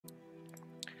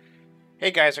Hey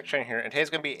guys, XJ9's here, and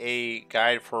today's going to be a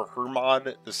guide for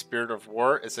Hermod, the Spirit of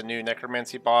War. It's a new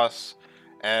Necromancy boss,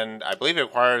 and I believe it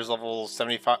requires level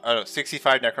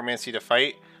 65 Necromancy to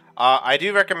fight. I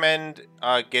do recommend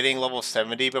getting level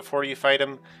 70 before you fight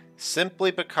him,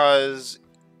 simply because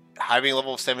having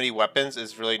level 70 weapons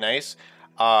is really nice,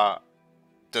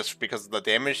 just because of the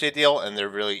damage they deal, and they're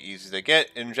really easy to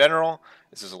get in general.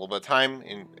 This is a little bit of time,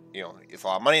 and it's a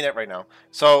lot of money in it right now.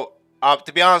 So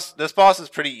to be honest, this boss is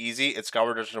pretty easy. It's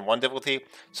Skyward Version 1 difficulty,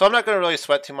 so I'm not going to really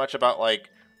sweat too much about like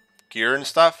gear and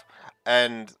stuff.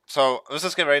 And so let's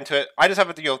just get right into it. I just have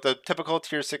the typical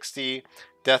tier 60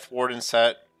 Death Warden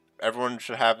set. Everyone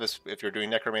should have this if you're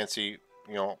doing Necromancy,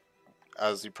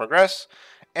 as you progress.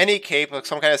 Any cape, like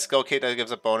some kind of skill cape that gives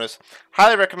a bonus.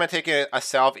 Highly recommend taking a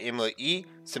Salve Amulet E,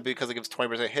 simply because it gives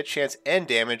 20% hit chance and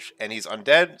damage, and he's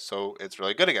undead, so it's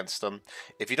really good against them.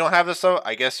 If you don't have this though,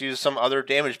 I guess use some other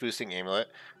damage boosting amulet,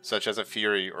 such as a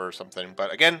Fury or something.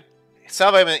 But again,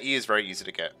 Salve Amulet E is very easy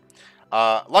to get.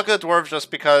 Luck of the Dwarves,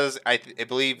 just because I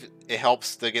believe it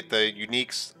helps to get the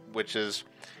uniques, which is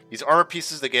these armor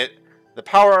pieces to get the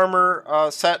power armor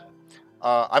set.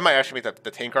 I might actually make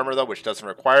the tank armor though, which doesn't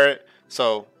require it.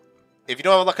 So if you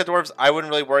don't have a Luck of Dwarves, I wouldn't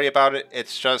really worry about it.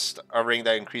 It's just a ring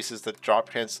that increases the drop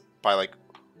chance by like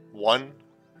 1.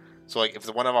 So like if it's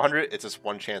a 1 of 100, it's just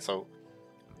 1 chance. So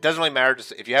it doesn't really matter.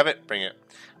 Just if you have it, bring it.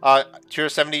 Tier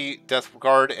 70 Death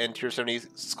Guard and Tier 70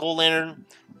 Skull Lantern.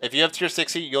 If you have Tier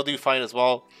 60, you'll do fine as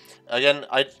well. Again,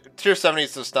 Tier 70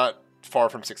 is just not far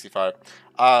from 65.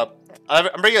 I'm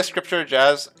bringing a Scripture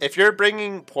Jazz. If you're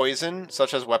bringing poison,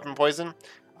 such as weapon poison,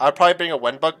 I'd probably bring a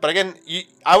Wendbuck. But again,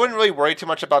 I wouldn't really worry too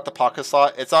much about the pocket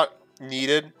slot. It's not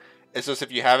needed. It's just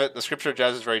if you have it. The Scripture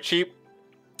Jazz is very cheap.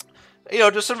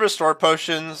 Just some Restore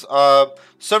Potions,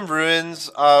 some Ruins.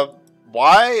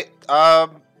 Why?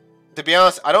 To be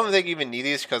honest, I don't think you even need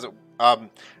these, because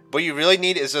what you really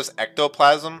need is just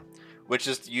Ectoplasm, which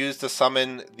is used to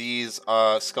summon these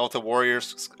Skeletal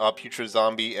Warriors, Putrid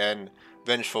Zombie, and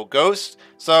Vengeful Ghost.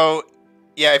 So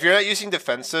yeah, if you're not using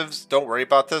defensives, don't worry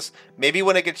about this. Maybe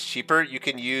when it gets cheaper, you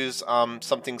can use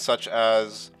something such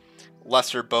as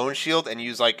Lesser Bone Shield and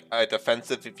use like a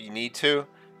defensive if you need to.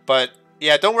 But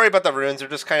yeah, don't worry about the runes. They're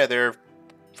just kind of there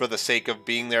for the sake of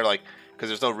being there, like, because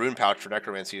there's no rune pouch for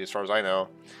Necromancy as far as I know.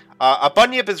 A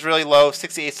Bunyip is really low,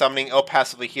 68 summoning. It'll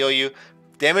passively heal you.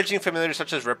 Damaging familiars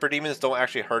such as Ripper Demons don't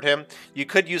actually hurt him. You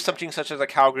could use something such as a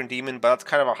Calgrim Demon, but that's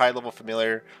kind of a high level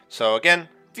familiar. So again,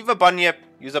 if you have a Bunyip,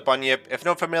 use a Bunyip. If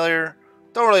no familiar,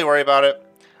 don't really worry about it.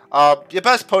 The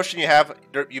best potion you have,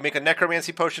 you make a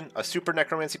Necromancy Potion, a Super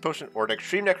Necromancy Potion, or an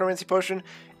Extreme Necromancy Potion.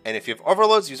 And if you have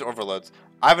Overloads, use Overloads.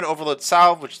 I have an Overload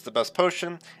Salve, which is the best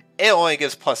potion. It only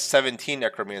gives plus 17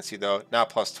 Necromancy though,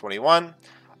 not plus 21.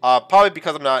 Probably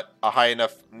because I'm not a high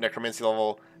enough Necromancy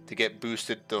level to get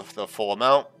boosted the full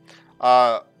amount.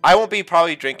 I won't be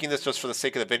probably drinking this just for the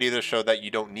sake of the video to show that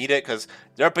you don't need it, because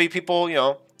there are people,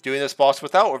 doing this boss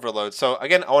without overloads. So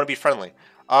again, I want to be friendly.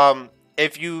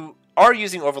 If you are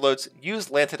using overloads, use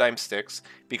Lantidime Sticks,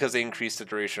 because they increase the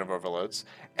duration of overloads.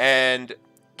 And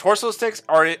Torso Sticks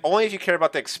are only if you care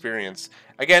about the experience.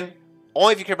 Again,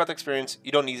 only if you care about the experience,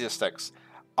 you don't need the sticks.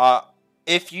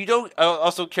 If you don't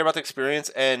also care about the experience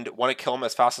and want to kill them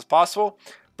as fast as possible,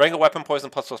 bring a Weapon Poison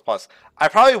 +++. I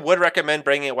probably would recommend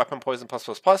bringing a Weapon Poison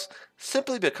 +++,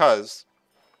 simply because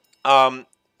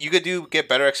you could get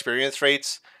better experience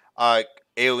rates,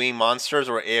 AoE monsters,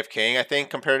 or AFKing, I think,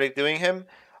 compared to doing him.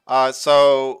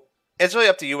 So it's really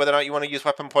up to you whether or not you want to use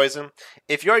Weapon Poison.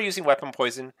 If you are using Weapon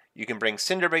Poison, you can bring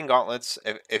Cinderbane Gauntlets,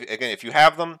 if you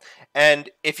have them. And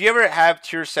if you ever have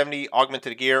Tier 70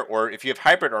 Augmented Gear, or if you have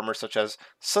Hybrid Armor, such as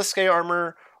Suske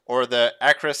Armor, or the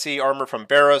Accuracy Armor from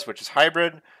Barrows, which is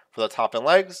Hybrid, for the top and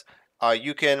legs,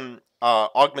 you can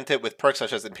augment it with perks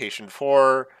such as Impatient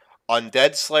 4,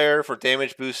 Undead Slayer for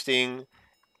damage boosting,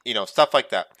 stuff like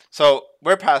that. So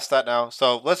we're past that now,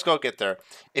 so let's go get there.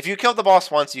 If you kill the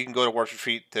boss once, you can go to Warp's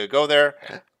Retreat to go there,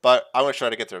 but I'm going to try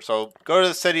to get there. So go to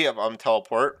the city of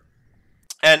Teleport,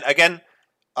 and again,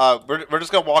 we're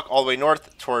just going to walk all the way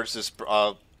north towards this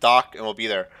dock, and we'll be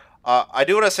there. I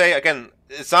do want to say, again,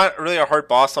 it's not really a hard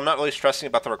boss, so I'm not really stressing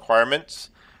about the requirements.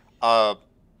 You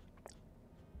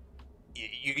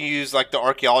can use like the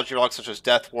archaeology logs such as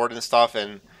Death Ward and stuff,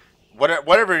 and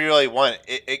whatever you really want.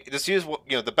 Just use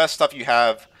the best stuff you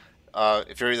have.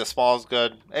 If you're the small is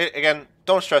good. Again,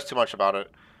 don't stress too much about it.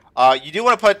 You do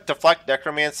want to put Deflect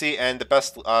Necromancy and the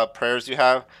best prayers you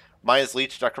have. Mine is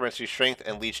Leech Necromancy Strength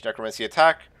and Leech Necromancy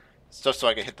Attack. It's just so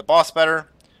I can hit the boss better.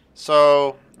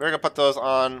 So we're gonna put those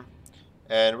on,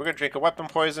 and we're gonna drink a Weapon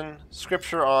Poison,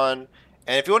 Scripture on,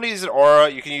 and if you want to use an aura,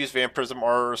 you can use Vampirism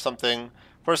Aura or something.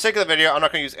 For the sake of the video, I'm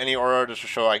not going to use any aura just to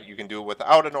show like you can do it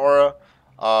without an aura.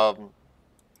 We're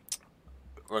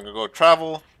going to go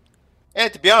travel.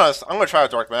 And to be honest, I'm going to try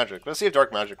out dark magic. Let's see if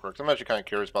dark magic works. I'm actually kind of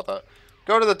curious about that.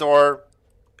 Go to the door.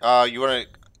 You want to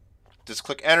just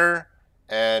click enter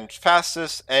and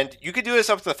fastest. And you can do this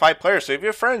up to 5 players. So if you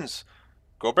have friends,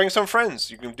 go bring some friends.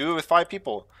 You can do it with 5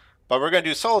 people. But we're going to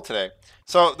do solo today.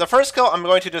 So the first kill, I'm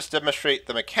going to just demonstrate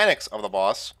the mechanics of the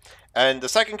boss. And the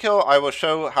second kill, I will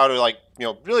show how to, like, you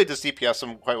know, really just DPS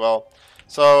him quite well.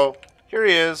 So here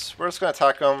he is. We're just going to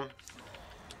attack him.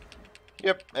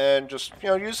 Yep, and just, you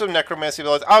know, use some necromancy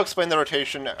abilities. I'll explain the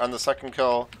rotation on the second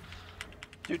kill.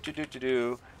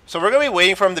 So we're going to be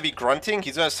waiting for him to be grunting.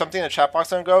 He's going to something in the chat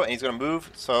box and go, and he's going to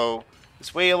move. So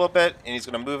just wait a little bit, and he's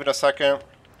going to move in a second.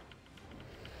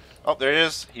 Oh, there it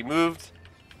is. He moved.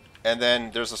 And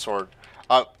then there's a sword.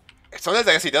 Sometimes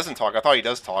I guess he doesn't talk. I thought he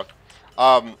does talk.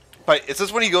 But it's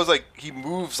just when he goes like, he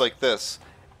moves like this.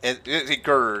 And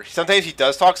sometimes he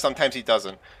does talk, sometimes he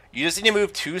doesn't. You just need to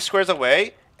move 2 squares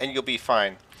away, and you'll be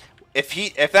fine.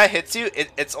 If that hits you,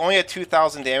 it's only a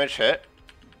 2,000 damage hit.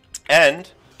 And,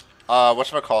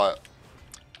 whatchamacallit?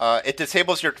 It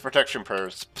disables your protection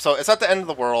prayers. So it's not the end of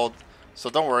the world, so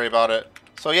don't worry about it.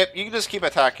 So yep, you can just keep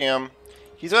attacking him.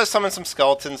 He's going to summon some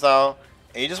skeletons now.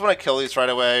 And you just want to kill these right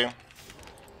away.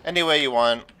 Any way you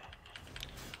want.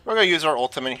 We're going to use our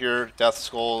ultimate here, Death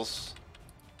Skulls.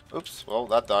 Oops, well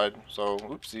that died, so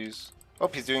oopsies. Oh,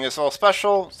 he's doing this little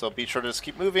special, so be sure to just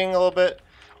keep moving a little bit.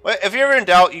 Well, if you're ever in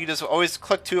doubt, you just always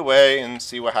click 2 away and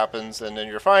see what happens, and then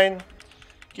you're fine.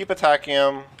 Keep attacking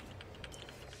him.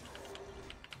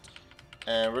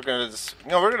 And we're going to just,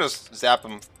 you know, we're going to just zap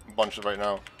him a bunch right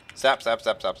now. Zap, zap,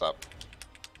 zap, zap, zap.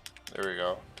 There we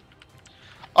go.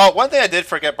 Oh, one thing I did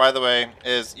forget, by the way,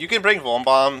 is you can bring Vuln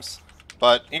Bombs,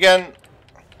 but again,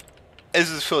 this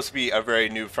is supposed to be a very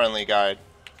noob-friendly guide.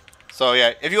 So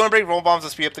yeah, if you want to bring Vuln Bombs to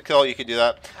speed up the kill, you can do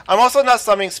that. I'm also not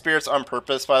summoning spirits on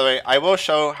purpose, by the way. I will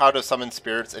show how to summon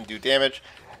spirits and do damage.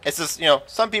 It's just, you know,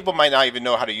 some people might not even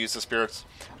know how to use the spirits.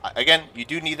 Again, you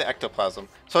do need the ectoplasm.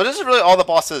 So this is really all the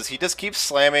boss is. He just keeps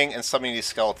slamming and summoning these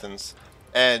skeletons.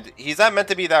 And he's not meant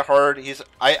to be that hard.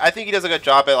 I think he does a good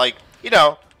job at, like, you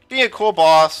know, being a cool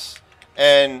boss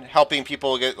and helping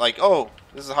people get like, oh,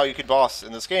 this is how you could boss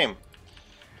in this game.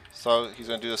 So he's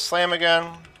going to do the slam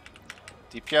again.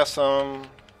 DPS him.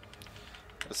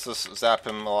 Let's just zap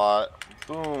him a lot.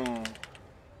 Boom.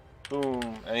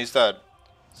 Boom. And he's dead.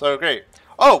 So great.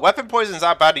 Oh, weapon poison's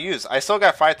not bad to use. I still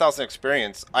got 5,000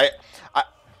 experience.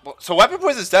 So weapon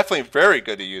poison is definitely very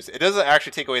good to use. It doesn't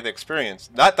actually take away the experience.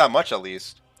 Not that much at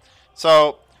least.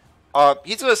 So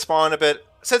he's going to spawn a bit.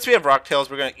 Since we have Rock Tails,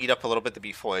 we're going to eat up a little bit to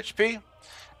be full HP.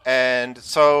 And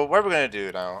so what are we going to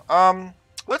do now?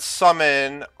 Let's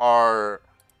summon our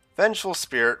Vengeful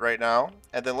Spirit right now.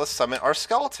 And then let's summon our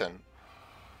Skeleton.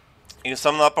 You can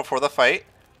summon them up before the fight.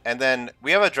 And then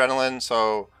we have Adrenaline,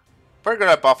 so we're going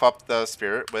to buff up the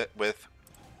Spirit with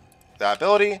that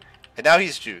ability. And now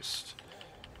he's juiced.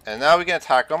 And now we can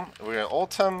attack him. We're going to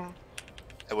ult him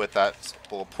with that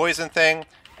little poison thing.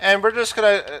 And we're just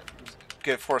going to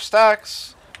get 4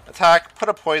 stacks, attack, put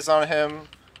a poison on him,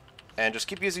 and just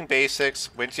keep using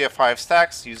basics. Wait until you have 5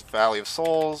 stacks, use Valley of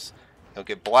Souls, he'll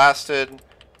get blasted.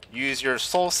 Use your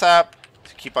Soul Sap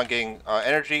to keep on getting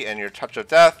energy and your Touch of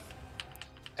Death,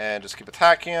 and just keep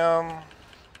attacking him.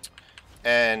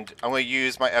 And I'm going to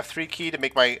use my F3 key to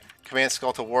make my Command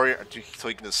Skeletal Warrior so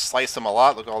he can just slice him a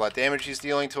lot. Look at all that damage he's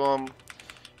dealing to him.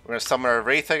 We're going to summon our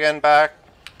Wraith again back.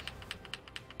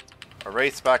 Our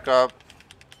Wraith's back up.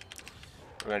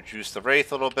 We're going to juice the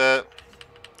Wraith a little bit.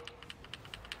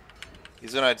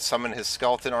 He's going to summon his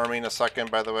skeleton army in a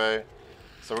second, by the way.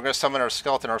 So we're going to summon our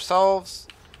skeleton ourselves.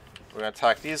 We're going to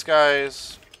attack these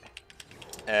guys.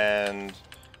 And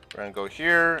we're going to go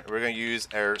here. We're going to use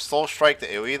our Soul Strike to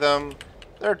AoE them.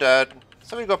 They're dead.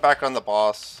 So we go back on the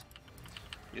boss.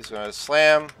 He's going to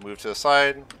slam, move to the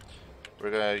side. We're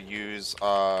going to use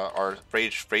our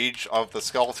Rage of the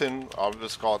Skeleton. I'll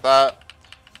just call it that.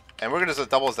 And we're going to just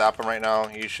double zap him right now.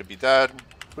 He should be dead.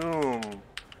 Boom.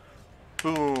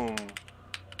 Boom.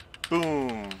 Boom.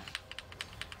 And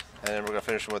then we're going to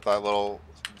finish him with that little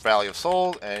Valley of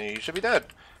Souls. And he should be dead.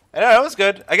 And that was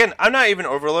good. Again, I'm not even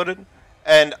overloaded.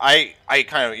 And I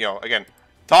kind of, you know, again,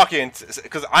 talking,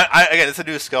 because again, it's a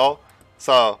new skill.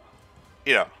 So,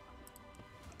 you know,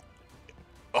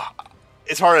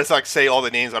 it's hard to like say all the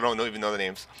names. I don't even know the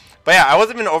names. But yeah, I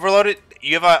wasn't even overloaded.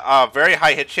 You have a very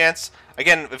high hit chance.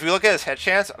 Again, if you look at his hit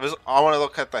chance, I want to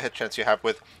look at the hit chance you have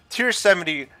with tier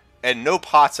 70 and no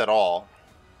pots at all.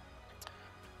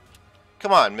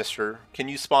 Come on, mister. Can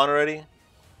you spawn already?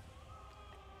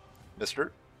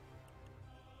 Mister?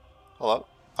 Hello?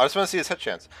 I just want to see his hit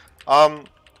chance.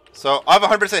 So I have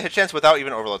 100% hit chance without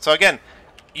even overload. So again,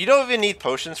 you don't even need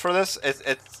potions for this.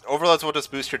 It's overloads will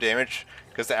just boost your damage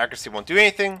because the accuracy won't do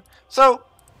anything. So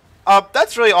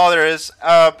that's really all there is.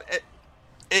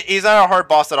 He's not a hard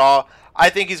boss at all. I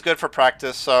think he's good for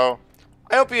practice. So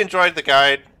I hope you enjoyed the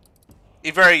guide.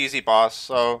 A very easy boss.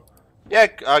 So yeah,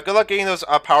 good luck getting those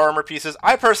power armor pieces.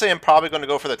 I personally am probably going to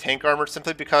go for the tank armor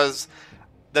simply because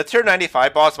the tier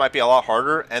 95 boss might be a lot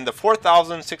harder, and the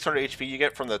 4,600 HP you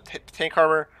get from the tank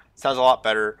armor sounds a lot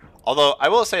better. Although I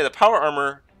will say the power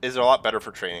armor is a lot better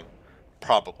for training,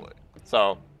 probably.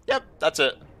 So, yep, that's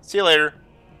it. See you later.